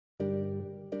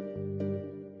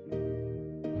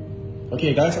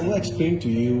Okay guys, I'm going to explain to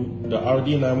you the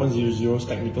RD9100's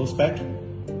technical spec,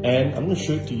 and I'm going to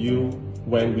show it to you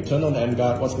when we turn on the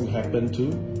Emguarde, what's going to happen to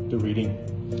the reading.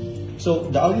 So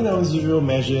the RD9100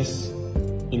 measures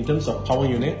in terms of power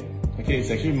unit. Okay, it's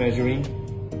actually measuring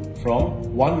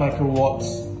from 1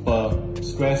 microwatts per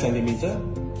square centimeter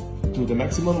to the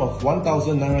maximum of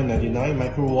 1999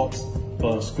 microwatts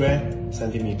per square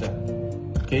centimeter.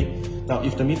 Okay, now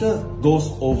if the meter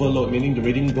goes overload, meaning the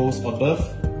reading goes above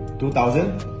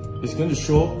 2000, it's going to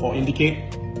show or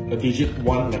indicate a digit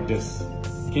 1 like this.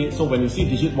 Okay, so when you see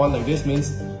digit 1 like this,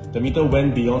 means the meter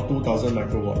went beyond 2000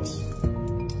 microwatts.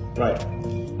 Right,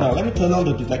 now let me turn on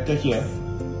the detector here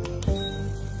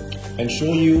and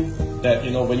show you that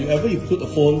whenever you put a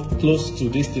phone close to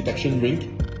this detection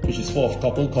ring, which is full of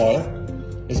copper coil,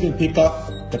 it's going to pick up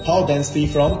the power density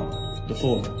from the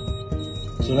phone.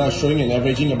 So now it's showing and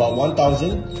averaging about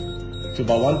 1000 to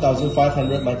about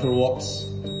 1500 microwatts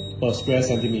per square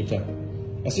centimeter.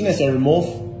 As soon as I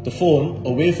remove the phone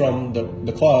away from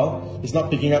the coil, it's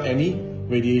not picking up any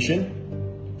radiation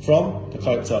from the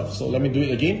coil itself. So let me do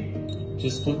it again.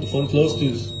 Just put the phone close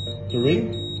to the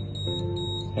ring,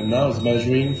 and now it's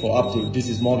measuring for up to, this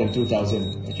is more than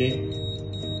 2000, okay?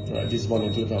 Alright, this is more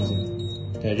than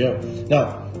 2000. There you go.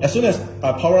 Now, as soon as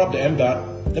I power up the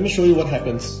Emguarde, let me show you what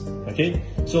happens, okay?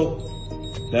 So,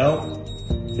 now,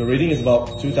 the reading is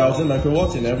about 2000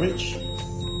 microwatts in average,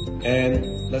 and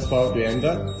let's power up the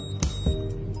Emguarde.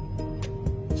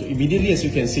 So immediately, as you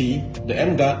can see, the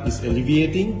Emguarde is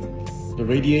alleviating the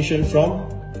radiation from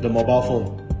the mobile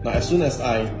phone. Now, as soon as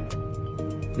I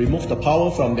remove the power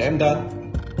from the Emguarde,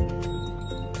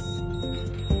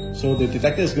 so the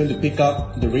detector is going to pick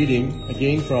up the reading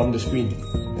again from the screen.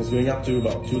 It's going up to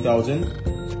about 2000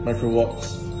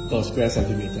 microwatts per square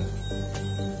centimeter.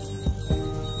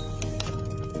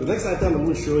 The next item I'm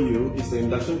going to show you is the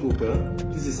induction cooker.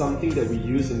 This is something that we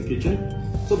use in the kitchen.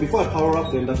 So before I power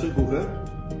up the induction cooker,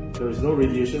 there is no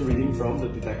radiation reading from the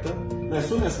detector. Now as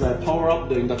soon as I power up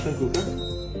the induction cooker,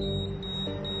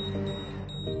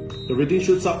 the reading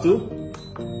shoots up to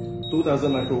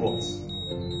 2000 microwatts.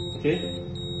 Okay?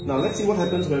 Now let's see what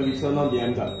happens when we turn on the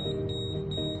Emguarde.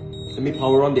 Let me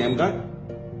power on the Emguarde.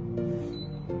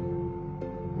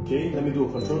 Okay, let me do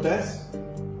a control test.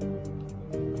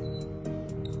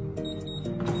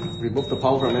 Remove the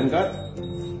power from Emguarde.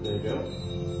 There you go.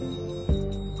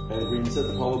 And reinsert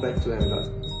the power back to Emguarde.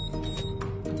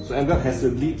 So Emguarde has the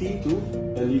ability to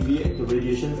alleviate the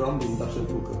radiation from the induction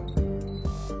cooker.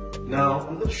 Now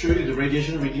I'm going to show you the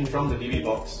radiation reading from the DV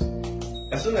box.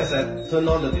 As soon as I turn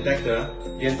on the detector,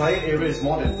 the entire area is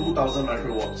more than 2000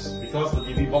 microwatts because the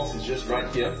DV box is just right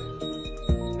here.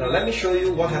 Now let me show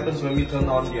you what happens when we turn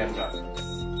on the Emguarde.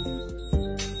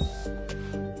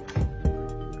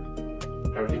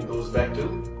 Everything goes back to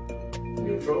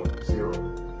neutral, 0.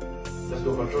 Let's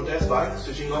do a control test by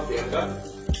switching off the Emguarde.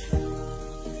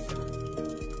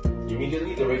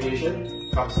 Immediately the radiation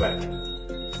comes back.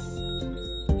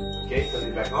 Okay, turn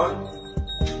it back on.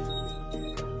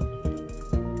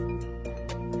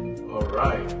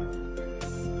 Alright,